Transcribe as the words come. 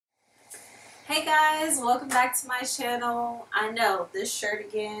Hey guys, welcome back to my channel. I know, this shirt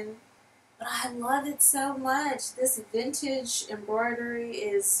again, but I love it so much. This vintage embroidery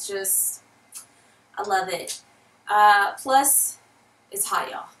is just, I love it. Plus, it's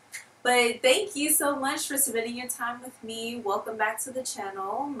hot, y'all. But thank you so much for spending your time with me. Welcome back to the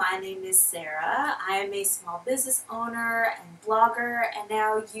channel. My name is Sarah. I am a small business owner and blogger and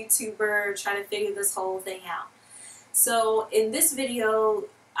now YouTuber trying to figure this whole thing out. So in this video,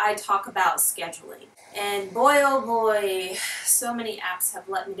 I talk about scheduling. And boy, oh boy, so many apps have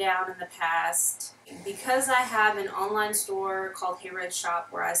let me down in the past. Because I have an online store called Hey Red Shop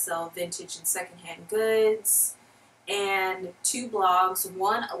where I sell vintage and secondhand goods, and two blogs,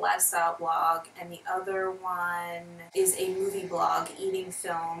 one a lifestyle blog and the other one is a movie blog, eating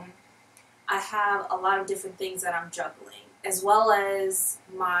film. I have a lot of different things that I'm juggling, as well as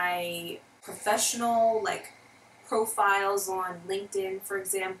my professional, profiles on LinkedIn, for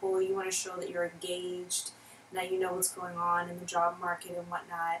example. You want to show that you're engaged, that you know what's going on in the job market and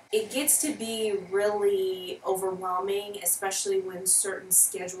whatnot. It gets to be really overwhelming, especially when certain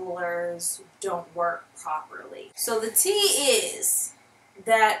schedulers don't work properly. So the tea is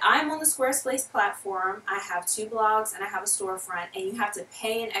that I'm on the Squarespace platform. I have two blogs and I have a storefront, and you have to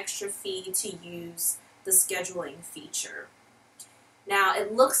pay an extra fee to use the scheduling feature. Now,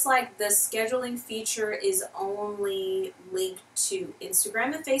 it looks like the scheduling feature is only linked to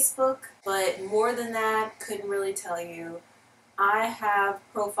Instagram and Facebook, but more than that, couldn't really tell you. I have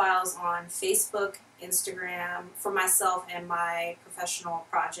profiles on Facebook, Instagram for myself and my professional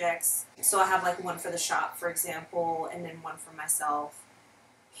projects. So I have like one for the shop, for example, and then one for myself.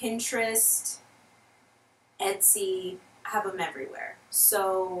 Pinterest, Etsy, I have them everywhere.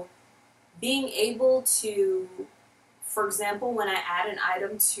 So being able to, for example, when I add an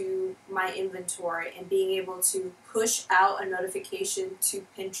item to my inventory and being able to push out a notification to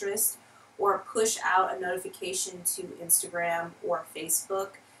Pinterest or push out a notification to Instagram or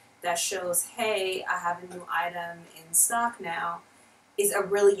Facebook that shows, hey, I have a new item in stock now, is a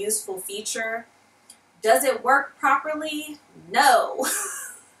really useful feature. Does it work properly? No.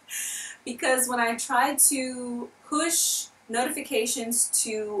 Because when I try to push notifications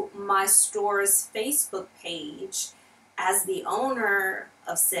to my store's Facebook page, as the owner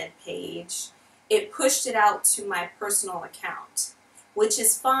of said page, it pushed it out to my personal account, which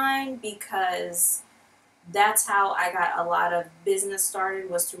is fine because that's how I got a lot of business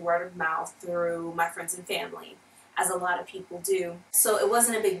started, was through word of mouth, through my friends and family, as a lot of people do. So it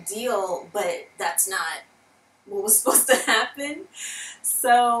wasn't a big deal, but that's not what was supposed to happen.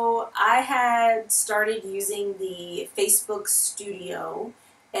 So I had started using the Facebook Studio,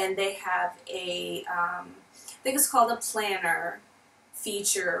 and they have a I think it's called a planner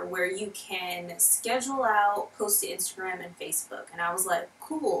feature where you can schedule out posts to Instagram and Facebook. And I was like,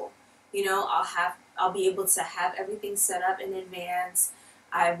 cool, you know, I'll be able to have everything set up in advance.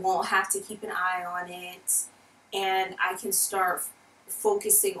 I won't have to keep an eye on it, and I can start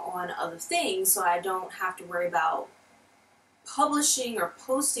focusing on other things so I don't have to worry about publishing or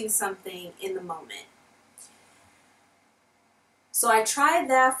posting something in the moment. So I tried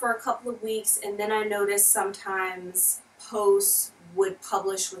that for a couple of weeks, and then I noticed sometimes posts would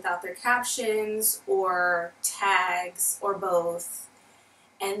publish without their captions or tags or both.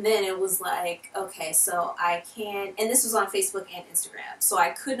 And then it was like, okay, so I can't, and this was on Facebook and Instagram, so I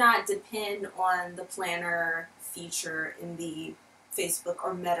could not depend on the planner feature in the Facebook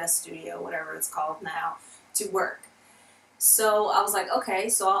or Meta Studio, whatever it's called now, to work. So I was like, okay,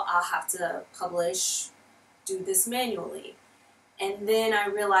 so I'll have to do this manually. And then I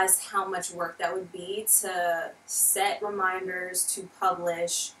realized how much work that would be to set reminders to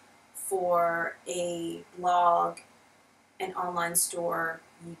publish for a blog, an online store,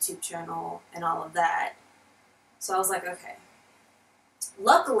 YouTube channel, and all of that. So I was like, okay.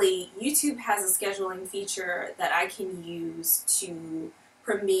 Luckily, YouTube has a scheduling feature that I can use to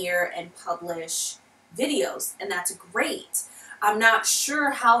premiere and publish videos, and that's great. I'm not sure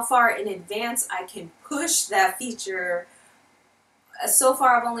how far in advance I can push that feature. So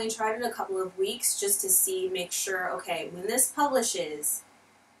far, I've only tried it a couple of weeks just to make sure, okay, when this publishes,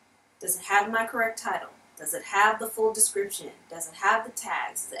 does it have my correct title? Does it have the full description? Does it have the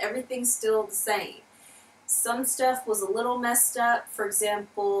tags? Is everything still the same? Some stuff was a little messed up. For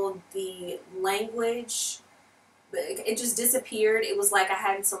example, the language, it just disappeared. It was like I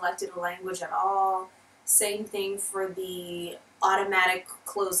hadn't selected a language at all. Same thing for the automatic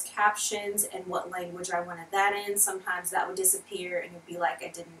closed captions and what language I wanted that in. Sometimes that would disappear and it'd be like I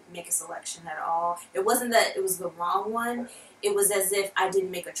didn't make a selection at all. It wasn't that it was the wrong one. It was as if I didn't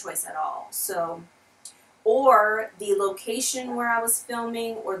make a choice at all. So, or the location where I was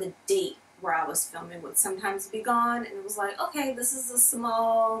filming or the date where I was filming would sometimes be gone, and it was like, okay, this is a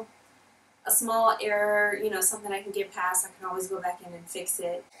small error, you know, something I can get past. I can always go back in and fix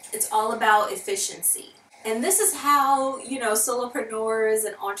it. It's all about efficiency. And this is how, you know, solopreneurs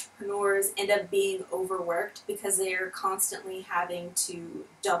and entrepreneurs end up being overworked, because they're constantly having to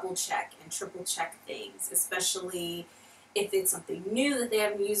double check and triple check things, especially if it's something new that they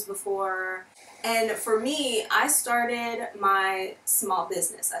haven't used before. And for me, I started my small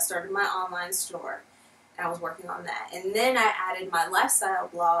business. I started my online store. I was working on that. And then I added my lifestyle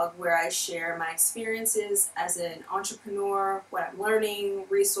blog, where I share my experiences as an entrepreneur, what I'm learning,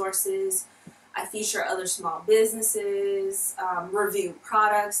 resources. I feature other small businesses, review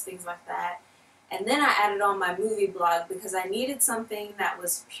products, things like that. And then I added on my movie blog because I needed something that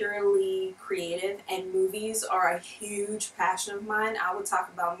was purely creative, and movies are a huge passion of mine. I would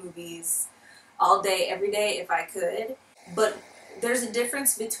talk about movies all day, every day if I could. But there's a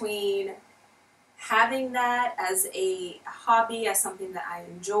difference between having that as a hobby, as something that I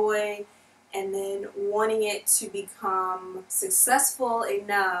enjoy, and then wanting it to become successful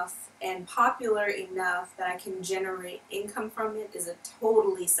enough and popular enough that I can generate income from it, is a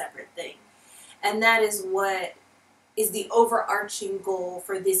totally separate thing. And that is what is the overarching goal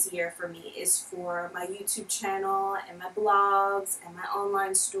for this year for me, is for my YouTube channel and my blogs and my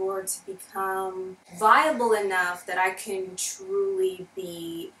online store to become viable enough that I can truly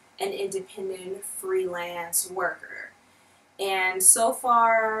be an independent freelance worker. And so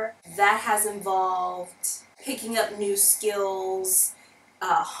far, that has involved picking up new skills,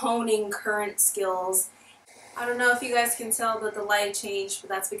 honing current skills. I don't know if you guys can tell that the light changed, but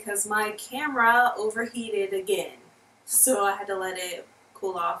that's because my camera overheated again. So I had to let it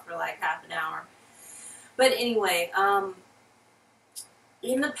cool off for like half an hour. But anyway,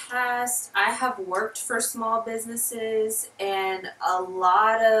 in the past, I have worked for small businesses, and a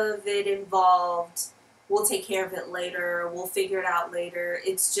lot of it involved, we'll take care of it later, we'll figure it out later.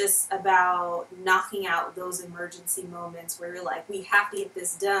 It's just about knocking out those emergency moments where you're like, we have to get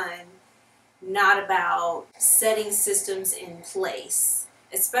this done, not about setting systems in place.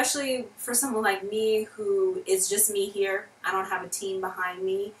 Especially for someone like me, who is just me here. I don't have a team behind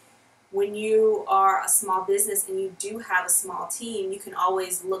me. When you are a small business and you do have a small team, you can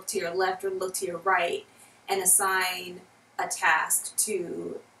always look to your left or look to your right and assign a task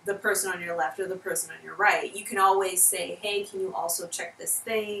to the person on your left or the person on your right. You can always say, hey, can you also check this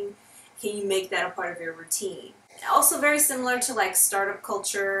thing? Can you make that a part of your routine? Also very similar to like startup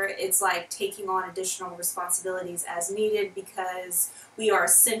culture, it's like taking on additional responsibilities as needed, because we are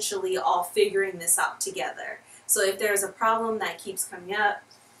essentially all figuring this out together. So if there's a problem that keeps coming up,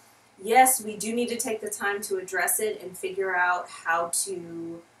 yes, we do need to take the time to address it and figure out how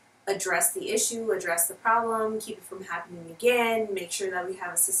to address the issue, address the problem, keep it from happening again, make sure that we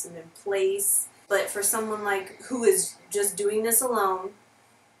have a system in place. But for someone like who is just doing this alone,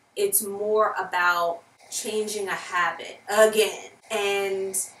 it's more about changing a habit again.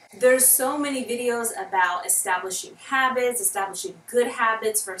 And there's so many videos about establishing habits, establishing good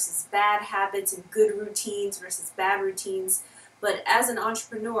habits versus bad habits, and good routines versus bad routines. But as an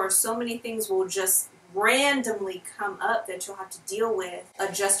entrepreneur, so many things will just randomly come up that you'll have to deal with,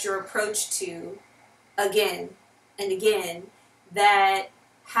 adjust your approach to again and again, that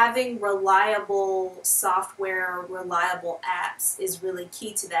having reliable software, reliable apps is really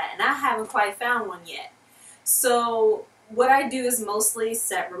key to that. And I haven't quite found one yet. So what I do is mostly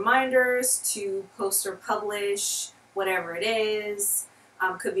set reminders to post or publish whatever it is.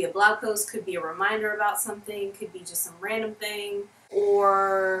 Could be a blog post, could be a reminder about something, could be just some random thing,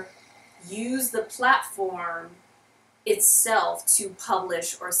 or use the platform itself to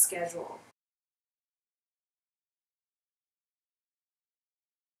publish or schedule.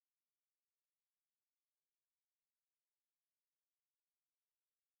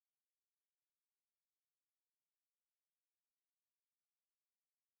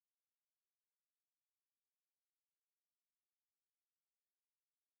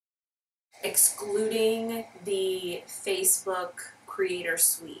 Excluding the Facebook Creator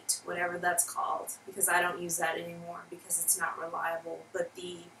Suite, whatever that's called, because I don't use that anymore because it's not reliable. But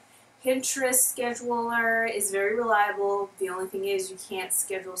the Pinterest scheduler is very reliable. The only thing is you can't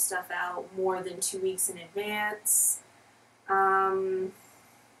schedule stuff out more than 2 weeks in advance.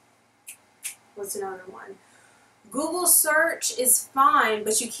 What's another one? Google search is fine,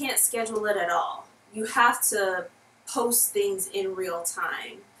 but you can't schedule it at all. You have to post things in real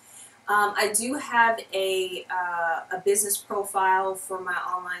time. I do have a business profile for my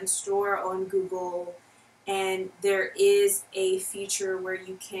online store on Google, and there is a feature where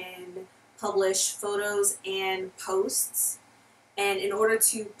you can publish photos and posts, And in order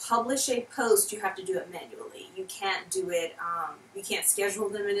to publish a post, you have to do it manually. You can't do it, you can't schedule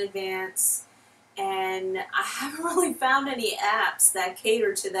them in advance. And I haven't really found any apps that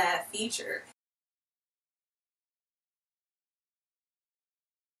cater to that feature.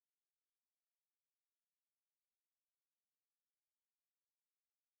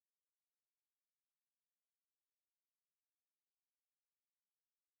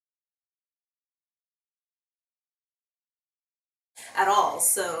 At all.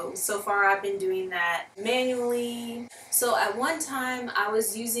 So far I've been doing that manually. So at one time I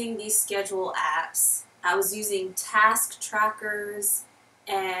was using these schedule apps. I was using task trackers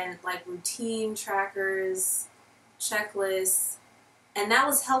and like routine trackers, checklists, and that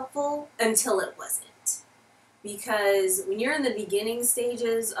was helpful until it wasn't. Because when you're in the beginning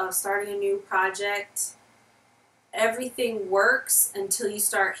stages of starting a new project, everything works until you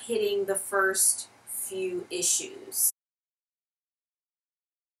start hitting the first few issues.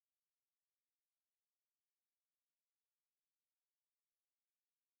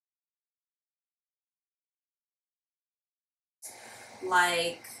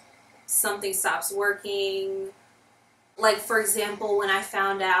 Like something stops working. Like, for example, when I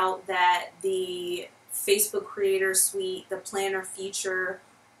found out that the Facebook Creator Suite, the planner feature,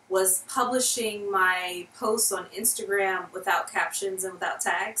 was publishing my posts on Instagram without captions and without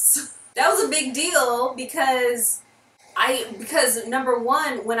tags. That was a big deal because number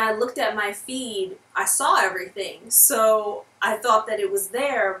one, when I looked at my feed, I saw everything. So I thought that it was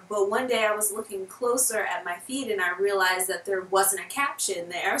there, but one day I was looking closer at my feed and I realized that there wasn't a caption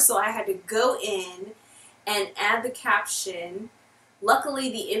there. So I had to go in and add the caption.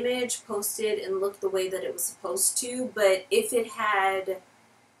 Luckily, the image posted and looked the way that it was supposed to, but if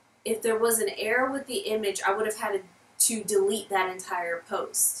there was an error with the image, I would have had to delete that entire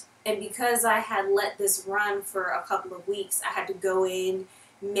post. And because I had let this run for a couple of weeks, I had to go in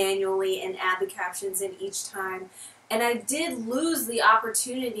manually and add the captions in each time. And I did lose the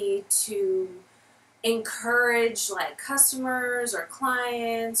opportunity to encourage like customers or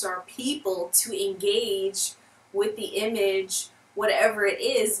clients or people to engage with the image, whatever it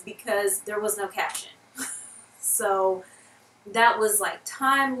is, because there was no caption. So that was like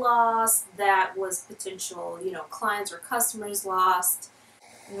time lost, that was potential, clients or customers lost.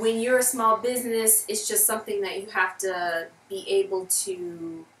 When you're a small business, it's just something that you have to be able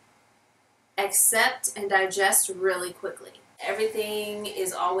to accept and digest really quickly. Everything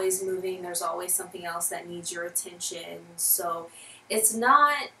is always moving. There's always something else that needs your attention. So it's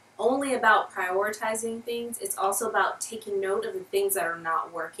not only about prioritizing things, it's also about taking note of the things that are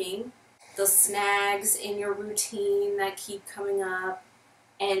not working, the snags in your routine that keep coming up,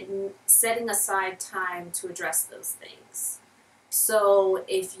 and setting aside time to address those things. So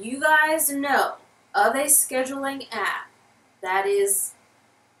if you guys know of a scheduling app that is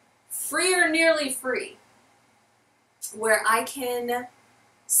free or nearly free, where I can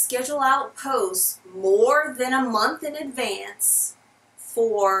schedule out posts more than a month in advance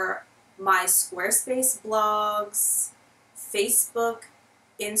for my Squarespace blogs, Facebook,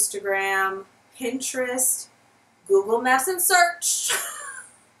 Instagram, Pinterest, Google Maps and search,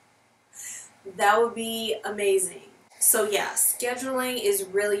 that would be amazing. So yeah, scheduling is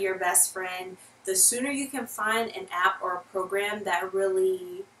really your best friend. The sooner you can find an app or a program that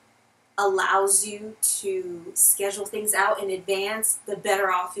really allows you to schedule things out in advance, the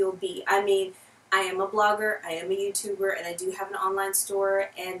better off you'll be. I mean, I am a blogger, I am a YouTuber, and I do have an online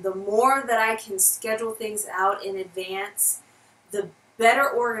store, and the more that I can schedule things out in advance, the better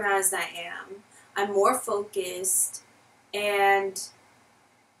organized I am. I'm more focused, and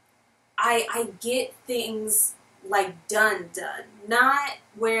I get things like done. Not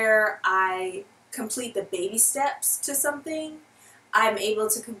where I complete the baby steps to something. I'm able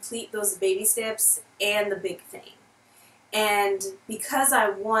to complete those baby steps and the big thing. And because I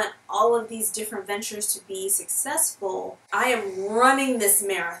want all of these different ventures to be successful, I am running this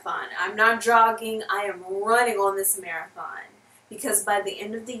marathon. I'm not jogging, I am running on this marathon. Because by the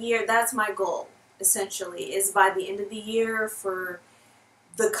end of the year, that's my goal, essentially, is by the end of the year for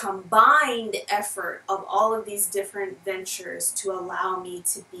the combined effort of all of these different ventures to allow me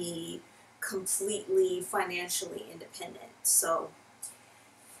to be completely financially independent. So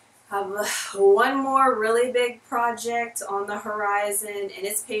I have one more really big project on the horizon, and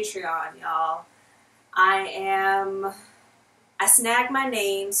it's Patreon, y'all. I snagged my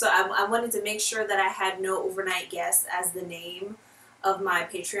name, so I wanted to make sure that I had No Overnight Guests as the name of my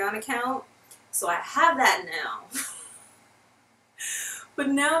Patreon account. So I have that now. But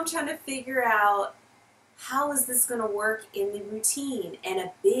now I'm trying to figure out, how is this going to work in the routine? And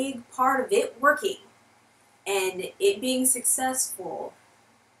a big part of it working And it being successful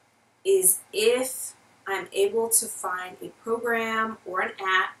is if I'm able to find a program or an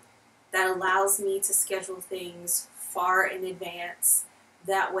app that allows me to schedule things far in advance.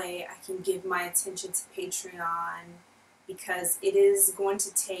 That way I can give my attention to Patreon, because it is going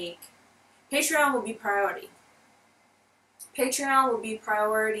to take, Patreon will be priority. Patreon will be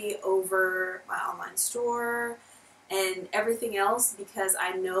priority over my online store and everything else, because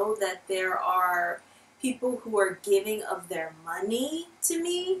I know that there are people who are giving of their money to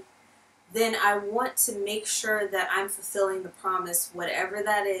me. Then I want to make sure that I'm fulfilling the promise, whatever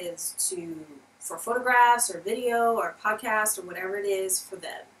that is, for photographs or video or podcast or whatever it is for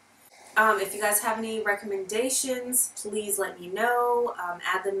them. If you guys have any recommendations, please let me know.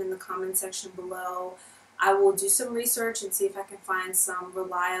 Add them in the comment section below. I will do some research and see if I can find some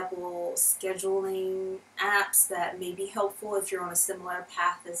reliable scheduling apps that may be helpful if you're on a similar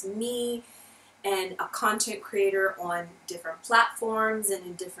path as me and a content creator on different platforms and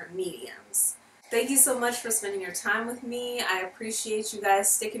in different mediums. Thank you so much for spending your time with me. I appreciate you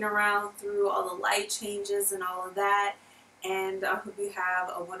guys sticking around through all the light changes and all of that. And I hope you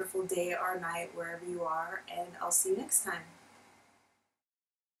have a wonderful day or night wherever you are, and I'll see you next time.